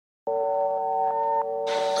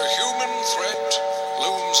human threat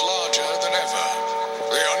looms larger than ever.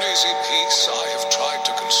 The uneasy peace I have tried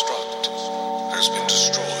to construct has been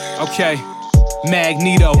destroyed. Okay.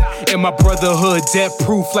 Magneto, and my brotherhood death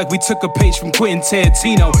proof like we took a page from Quentin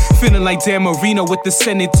Tarantino. Feeling like Dan Marino with the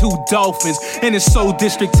sending 2 dolphins. In the Soul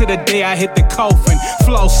District to the day I hit the coffin.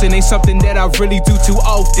 Flossing ain't something that I really do too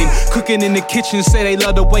often. Cooking in the kitchen, say they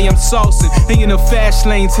love the way I'm saucing. They in the fast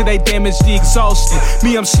lane till they damage the exhaustion.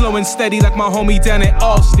 Me, I'm slow and steady like my homie down in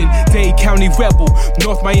Austin. Dade County rebel,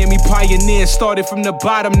 North Miami pioneer. Started from the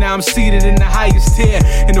bottom, now I'm seated in the highest tier.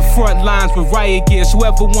 In the front lines with riot gears.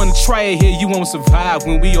 Whoever wanna try it here, you won't survive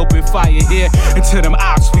when we open fire here. Until them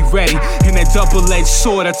ops, we ready. And that double-edged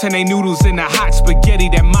sword, I turn they noodles into hot spaghetti.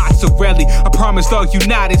 That mozzarella, I promise, dog, you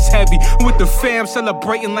not as heavy. With the fam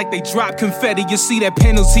celebrating like they drop confetti. You see that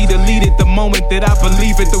penalty deleted the moment that I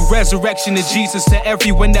believe it. The resurrection of Jesus to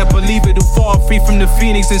everyone that believe it. Who fall free from the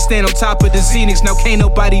phoenix and stand on top of the zenith. Now can't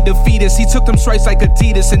nobody defeat us. He took them stripes like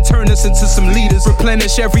Adidas and turned us into some leaders.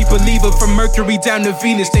 Replenish every believer from Mercury down to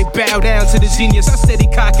Venus. They bow down to the genius. I steady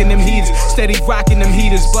cocking them heaters, steady rocking them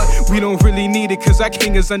heaters, but we don't really need it cause our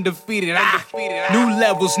king is undefeated. New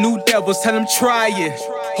levels, new devils, tell them try it.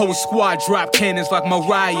 Whole squad drop cannons like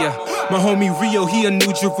Mariah. My homie Rio, he a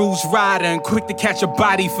New Jerusalem rider and quick to catch a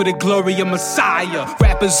body for the glory of Messiah.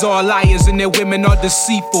 Rappers are liars and their women are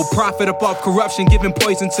deceitful. Profit up off corruption, giving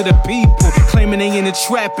poison to the people. Claiming they in a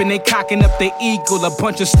trap and they cocking up their eagle. A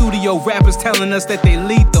bunch of studio rappers telling us that they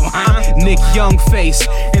lethal, huh? Nick Youngface,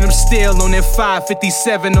 and I'm still on that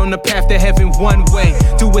 557 on the path to heaven one way.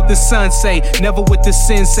 Do what the sun say, never what the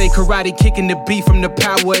sin say. Karate kicking the beat from the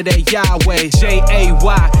power of that Yahweh.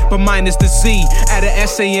 J-A-Y, but minus the Z. Add an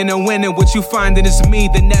essay in a winner, what you findin' is me.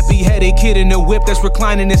 The nappy-headed kid in the whip that's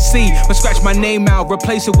reclining the sea. But scratch my name out,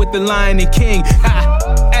 replace it with the Lion and King. Ha!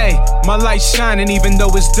 Hey, my light's shining even though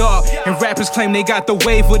it's dark. And rappers claim they got the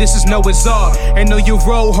wave, well this is Noah's Ark. And know your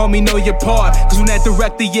role, homie, know your part. Cause when that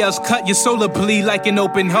director yells cut, your soul will bleed like an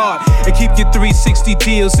open heart. And keep your 360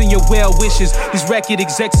 deals and your well wishes. These record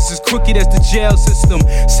execs is as crooked as the jail system.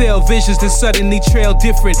 Sell visions that suddenly trail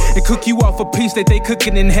different. And cook you off a piece that they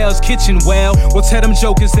cooking in Hell's Kitchen. Well tell them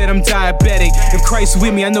jokers that I'm diabetic. If Christ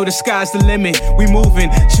with me, I know the sky's the limit. We moving,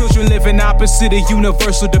 children living opposite of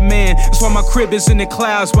universal demand. That's why my crib is in the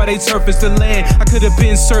clouds, why they surface the land. I could have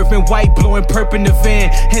been surfing white, blowing purple in the van.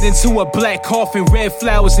 Heading to a black coffin, red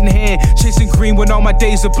flowers in hand. Chasing green when all my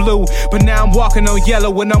days are blue. But now I'm walking on yellow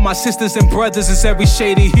when all my sisters and brothers is every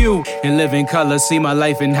shade of hue. In living color, see my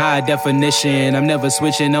life in high definition. I'm never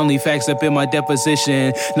switching, only facts up in my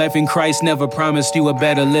deposition. Life in Christ never promised you a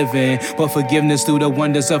better living, but forgiveness through the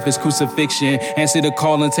wonders of his crucifixion. Answer the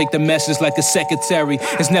call and take the message like a secretary.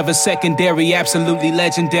 It's never secondary, absolutely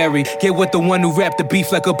legendary. Get with the one who wrapped the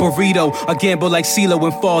beef like a burrito. I gamble like CeeLo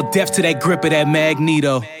and fall deaf to that grip of that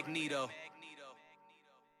Magneto.